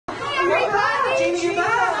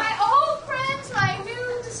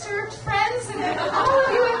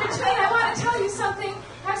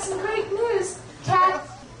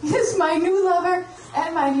my new lover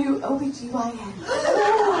and my new OBGYN.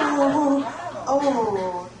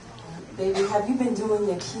 Oh, baby, have you been doing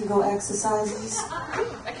your Kegel exercises?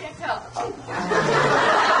 I can't tell.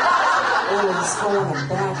 Oh, it's going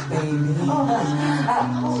back, baby.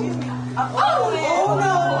 Oh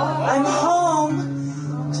no, I'm home.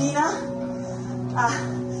 Gina,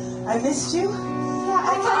 I missed you.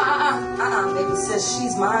 Baby sis,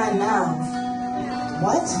 she's mine now.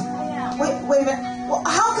 What? Wait a minute. Well,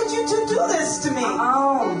 how could you two do this to me?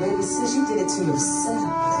 Oh, baby sis, you did it to yourself.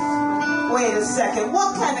 Wait a second.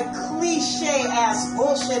 What kind of cliche-ass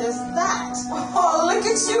bullshit is that? Oh, look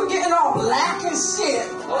at you getting all black and shit.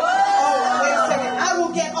 Oh, wait a second. I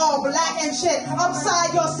will get all black and shit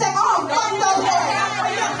upside your sex. Oh, no, no, no.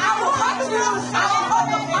 I will hug you. I will hug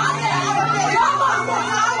the fire.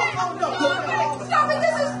 Stop it.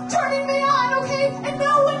 This is turning me on, okay? And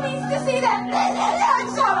no one needs to see that.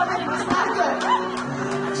 Stop it. It's not good.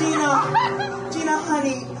 Gina,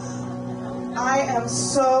 honey, I am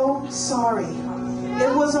so sorry.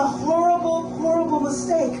 It was a horrible, horrible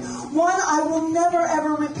mistake. One I will never,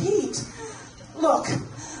 ever repeat. Look,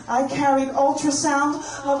 I carried ultrasound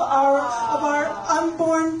of our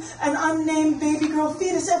unborn and unnamed baby girl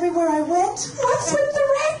fetus everywhere I went. What's with the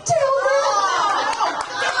red tail?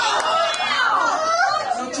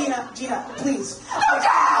 No, Gina, please. Look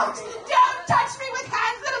out! Don't touch me with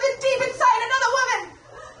hands that'll get deep inside another woman!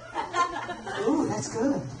 Ooh, that's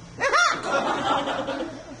good.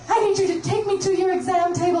 I need you to take me to your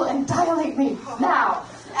exam table and dilate me, now.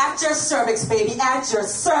 At your cervix, baby, at your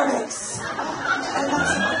cervix.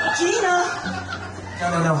 Gina!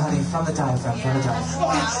 No, honey, from the diaphragm,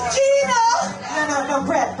 Gina! No,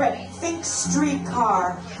 Brett, think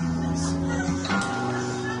streetcar.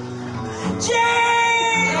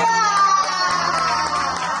 Gina!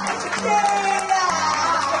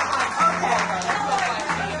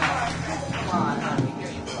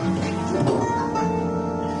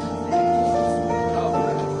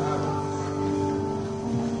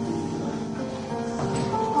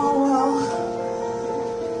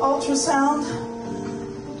 Ultrasound.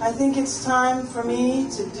 I think it's time for me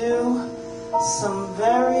to do some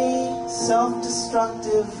very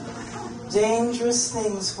self-destructive, dangerous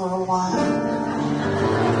things for a while.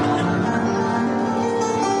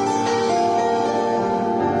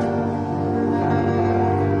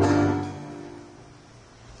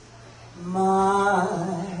 My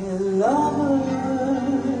lover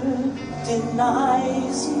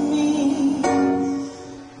denies me.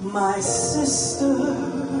 My sister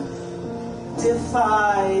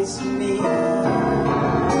defies me,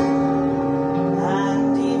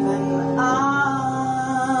 and even I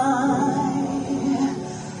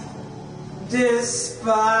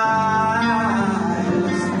despise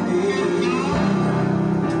me.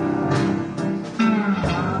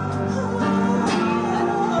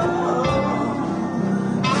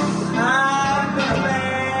 I'm a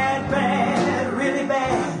bad, really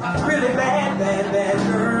bad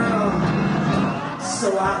girl.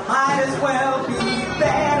 So I might as well be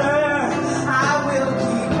better. I will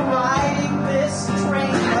keep riding this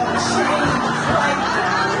train of shame right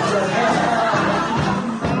down to hell.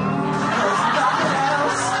 'Cause nothing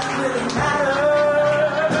else really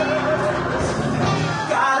matters.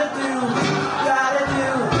 Gotta do,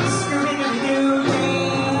 Scooby-Doo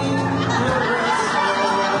dangerous.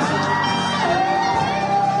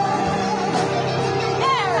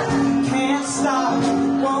 Can't stop,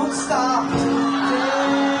 won't stop.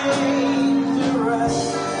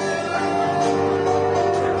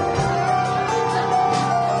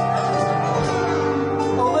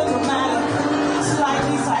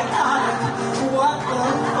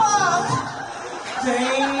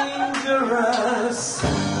 Dangerous.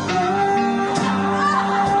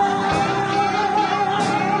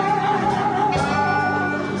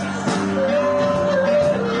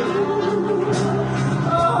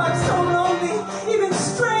 Oh, I'm so lonely. Even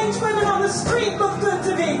strange women on the street look good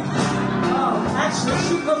to me. Oh, actually,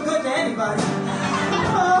 she'd look good to anybody.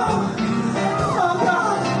 Oh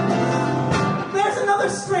God. There's another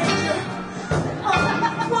stranger.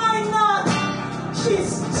 Why not?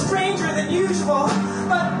 She's stranger than usual,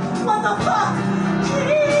 but what the fuck?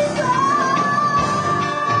 Jesus!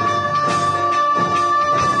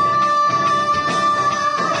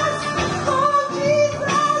 Oh,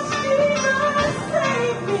 Jesus,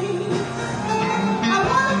 save me. I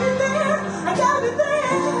wanna be there, I gotta be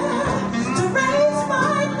there to raise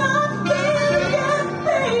my not-dead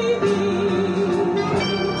baby.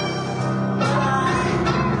 I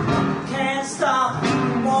can't stop,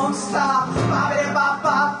 won't stop.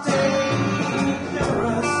 Bop,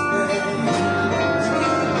 dangerous, baby.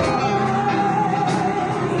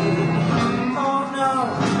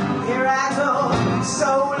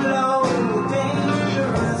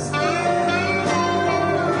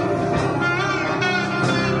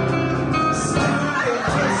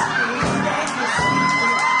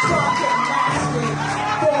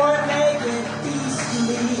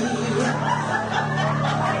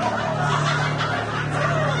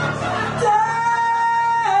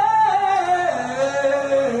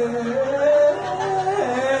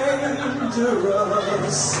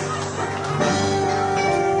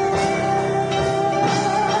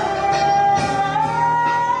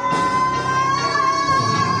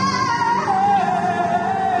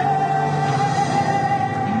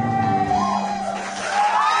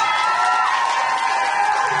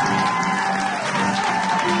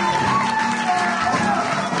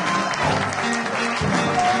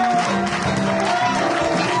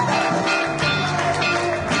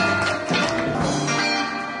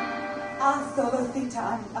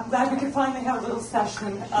 little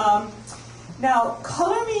session. Now,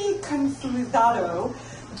 color me confusado,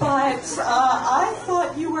 but I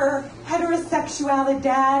thought you were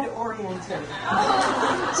heterosexualidad-oriented.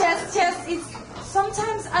 Just,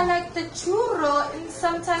 sometimes I like the churro, and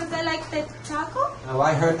sometimes I like the taco. Oh,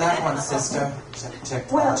 I heard that one, sister. Check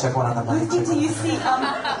one on the mic. You see,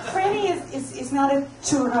 Franny is not a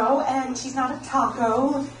churro, and she's not a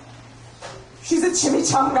taco. She's a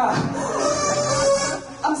chimichanga.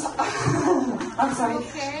 I'm sorry.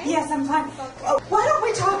 Okay. Yes, I'm fine. Why don't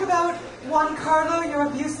we talk about Juan Carlo, your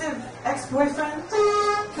abusive ex-boyfriend?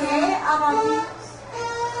 Okay,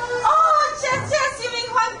 Oh, Jess, you mean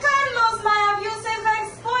Juan Carlos, my abusive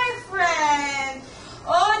ex-boyfriend.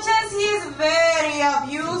 Oh, Jess, he's very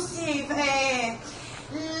abusive.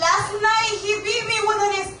 Last night he beat me with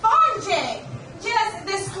an sponge. Jess,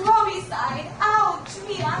 the scrubby side. Ouch,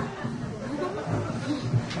 mira.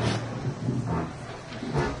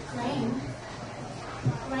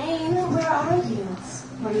 Rain, where are you?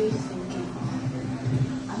 What are you thinking?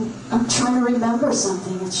 I'm trying to remember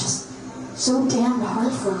something. It's just so damn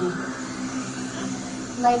hard for me.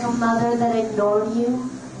 Like a mother that ignored you?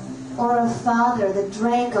 Or a father that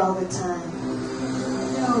drank all the time?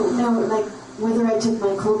 No, like whether I took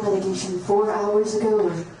my cold medication 4 hours ago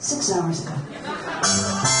or 6 hours ago.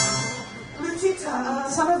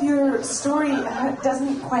 Some of your story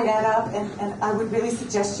doesn't quite add up, and I would really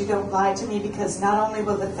suggest you don't lie to me, because not only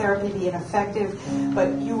will the therapy be ineffective,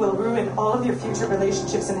 but you will ruin all of your future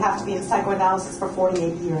relationships and have to be in psychoanalysis for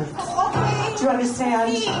 48 years. Okay. Do you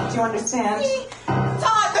understand? Do you understand?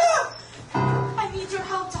 Todd! I need your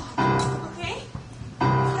help, Todd. Okay?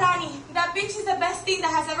 Rani, that bitch is the best thing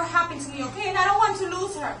that has ever happened to me, okay? And I don't want to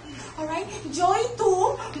lose her. Alright? Yo y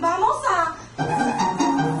tú vamos a...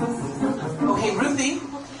 Okay, Ruthie,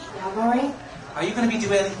 Yeah, Lori? are you going to be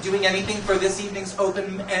doing anything for this evening's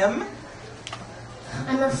Open M?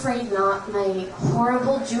 I'm afraid not. My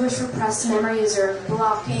horrible Jewish repressed memories are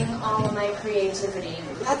blocking all of my creativity.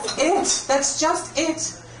 That's it. That's just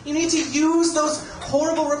it. You need to use those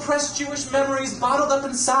horrible repressed Jewish memories bottled up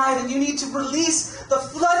inside, and you need to release the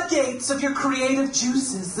floodgates of your creative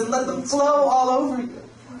juices and let them flow all over you.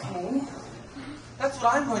 Okay. That's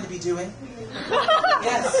what I'm going to be doing.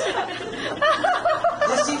 Yes.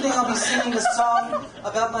 This evening I'll be singing a song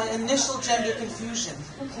about my initial gender confusion.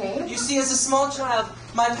 Okay. You see, as a small child,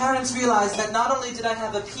 my parents realized that not only did I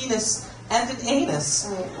have a penis and an anus,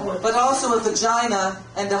 but also a vagina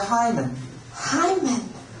and a hymen. Hymen!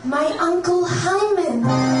 My Uncle Hymen!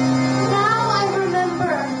 Now I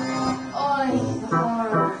remember! Oy, the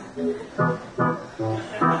horror.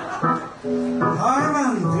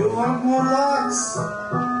 Hyman, do you want more logs?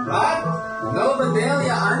 What? No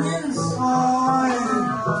Vidalia onions?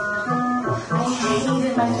 I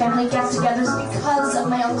hated my family get-togethers because of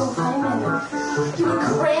my Uncle Hyman. He would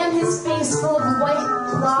cram his face full of white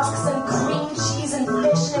blocks and cream cheese and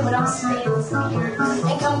fish, and it would upstain his beard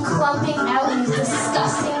and come clumping out in these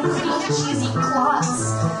disgusting cream cheesy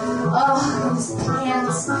clots. Oh, and his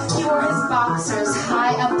pants. He wore his boxers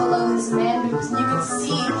high up below his man boobs, and you could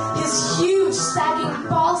see his huge sagging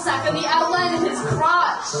ball sack on the outline of his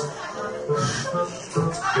crotch.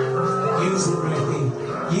 Use it, Ruthie.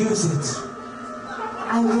 Use it.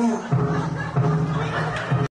 I will.